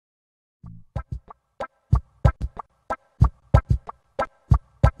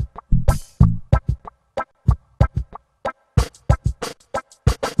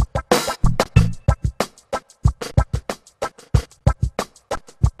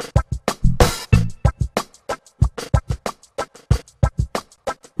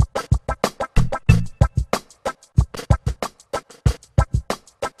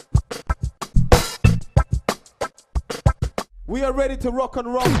are ready to rock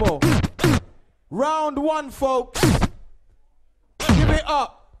and rumble. Round one, folks. Give it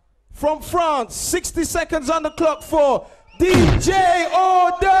up. From France, 60 seconds on the clock for DJ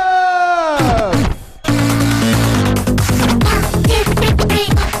Ordoeuvre.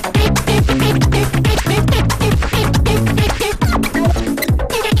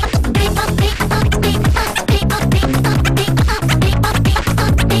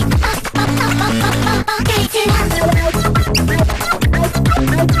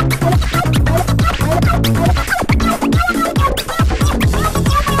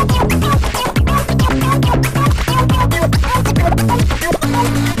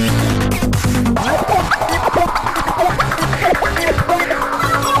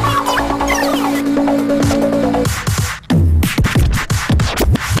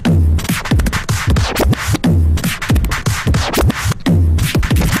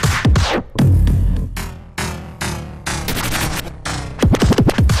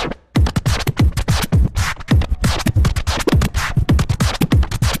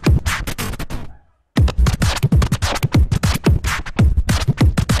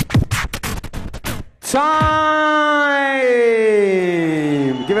 Time!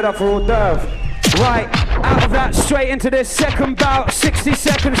 Give it up for Ordoeuvre. Right, out of that, straight into this second bout, 60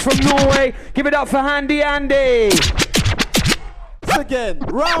 seconds from Norway. Give it up for Handy Andy. Again,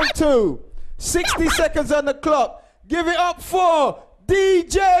 round two, 60 seconds on the clock. Give it up for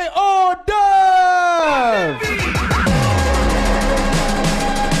DJ Ordoeuvre.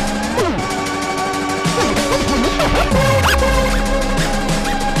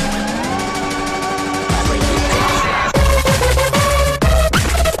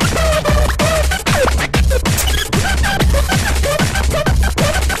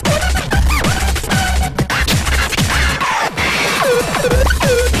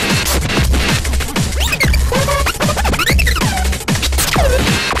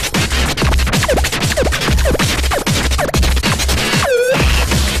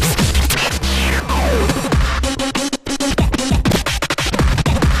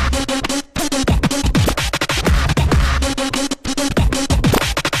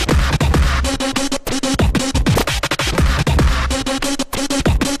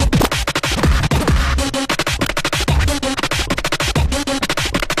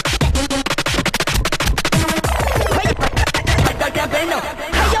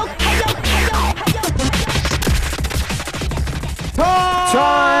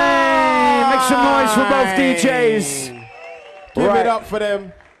 For both DJs. Give it up for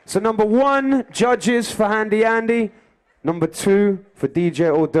them. So number one, judges for Handy Andy. Number two, for DJ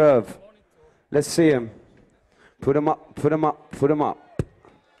Ordoeuvre. Let's see him. Put him up, put him up, put him up.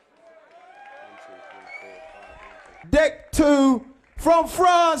 Deck two, from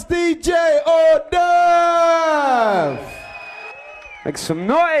France, DJ Ordoeuvre. Make some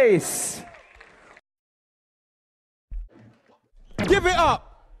noise. Give it up.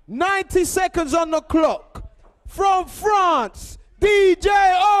 90 seconds on the clock. From France, DJ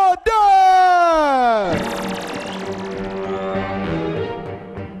Ordoeuvre.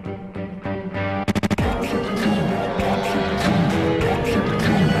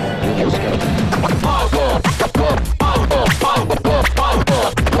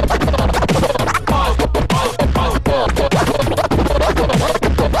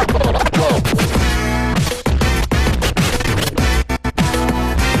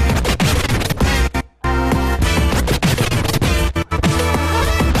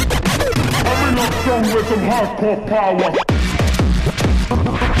 With some hardcore power.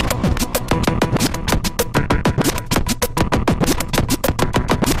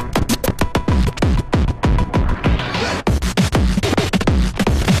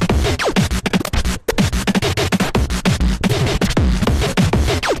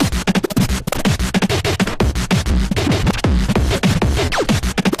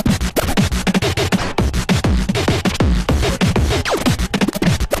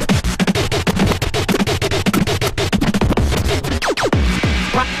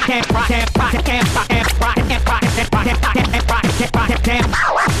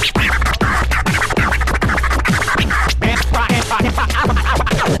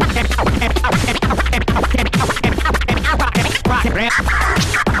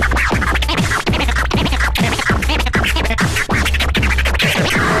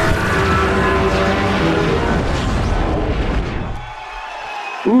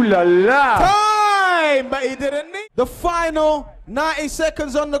 Ooh la la! Time! But he didn't need. The final 90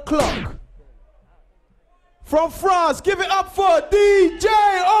 seconds on the clock. From France, give it up for DJ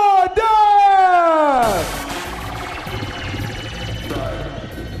Ordoeuvre!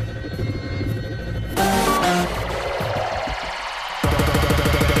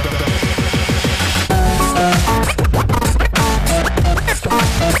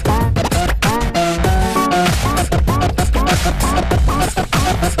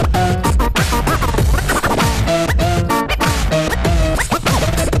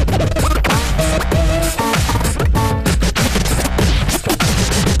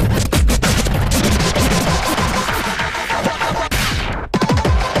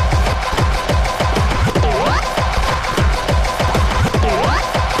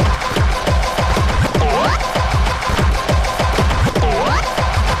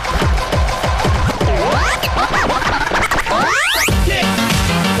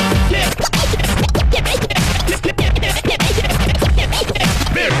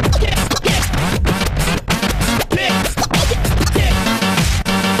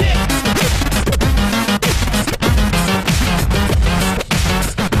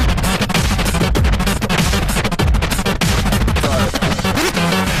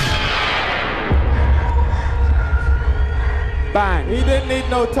 Bang. He didn't need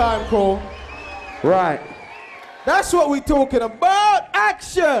no time, Cole. Right. That's what we talking about.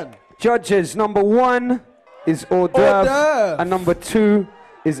 Action. Judges, number 1 is Ordoeuvre, and number 2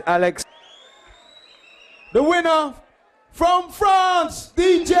 is Alex. The winner from France,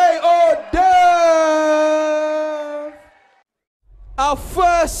 DJ Ordoeuvre. Our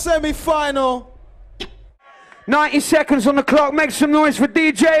first semi-final. 90 seconds on the clock. Make some noise for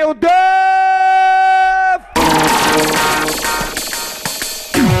DJ Ordoeuvre.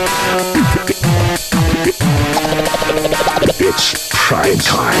 It's prime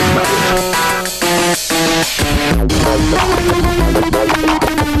time.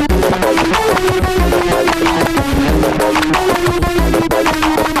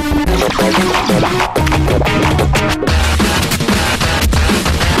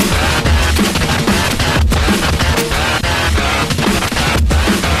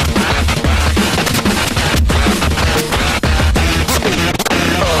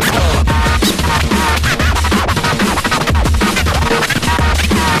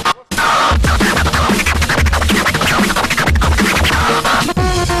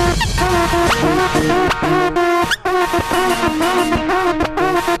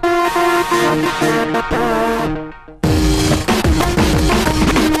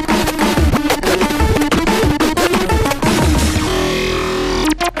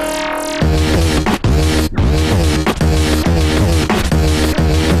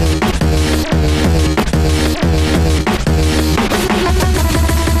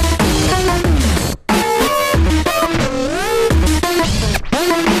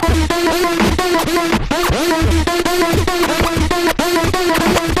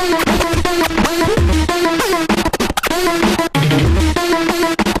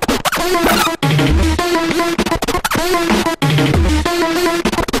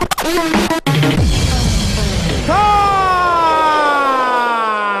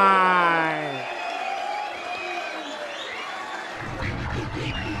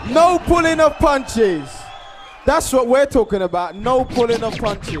 No pulling of punches. That's what we're talking about. No pulling of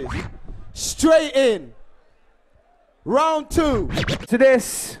punches. Straight in. Round 2. To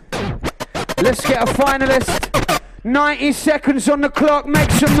this, let's get a finalist. 90 seconds on the clock. Make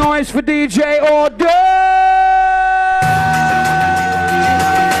some noise for DJ Ordoeuvre.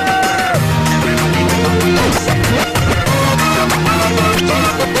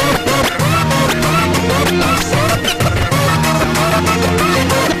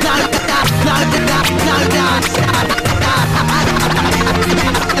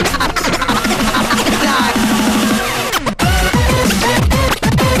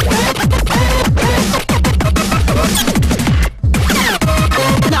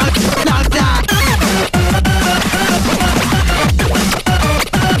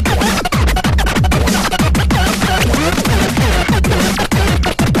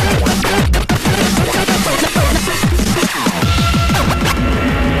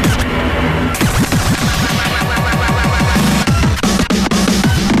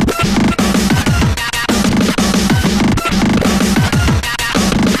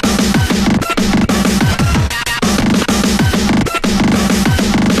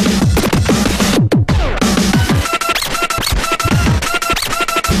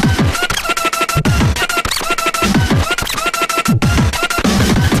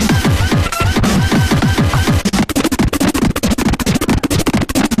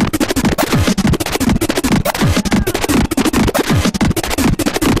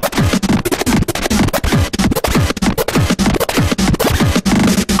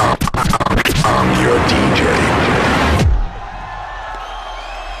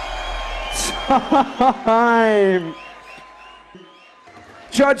 Time.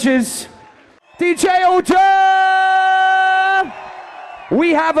 Judges, DJ Ordoeuvre,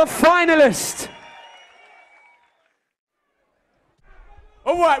 we have a finalist.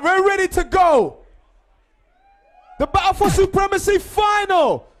 All right, we're ready to go. The Battle for Supremacy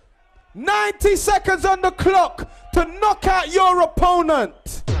final. 90 seconds on the clock to knock out your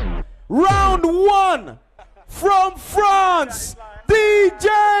opponent. Round 1 from France, DJ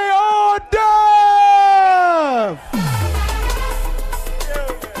Ordoeuvre.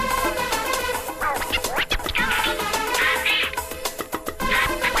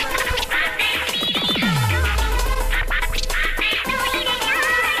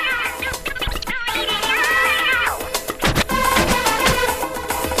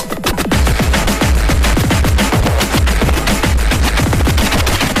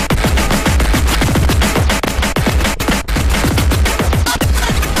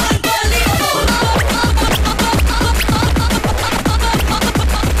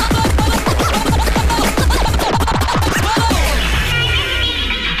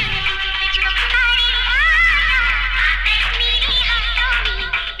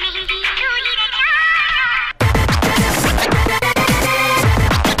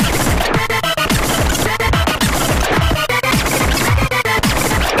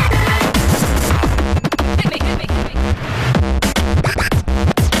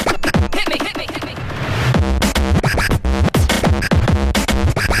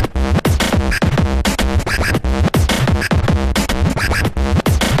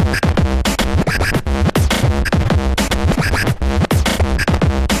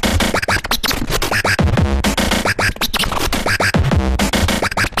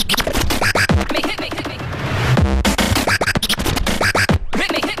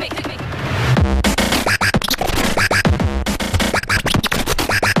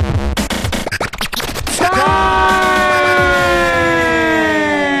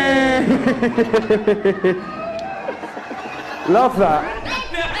 Love that.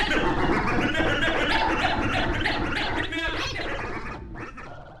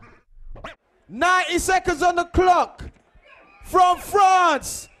 90 seconds on the clock. From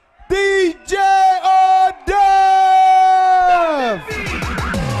France, DJ Ordoeuvre.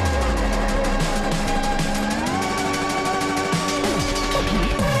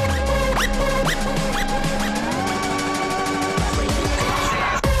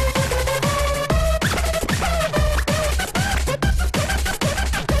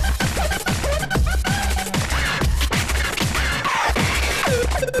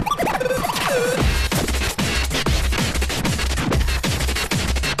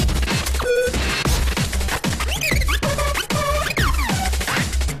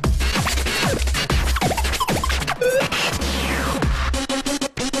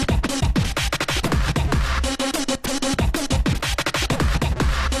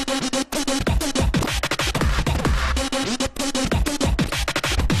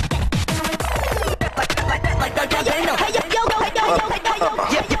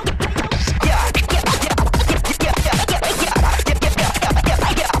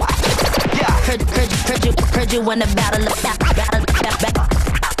 Heard you wanna battle.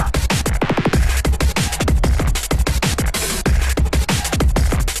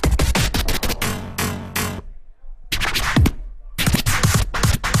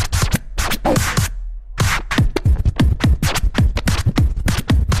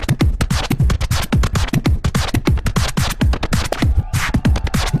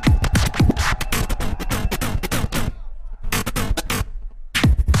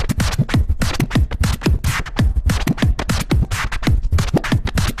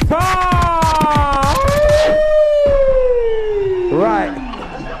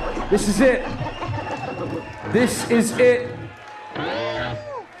 Right, this is it. This is it.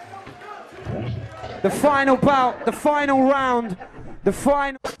 The final bout, the final round, the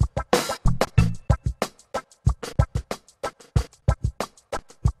final...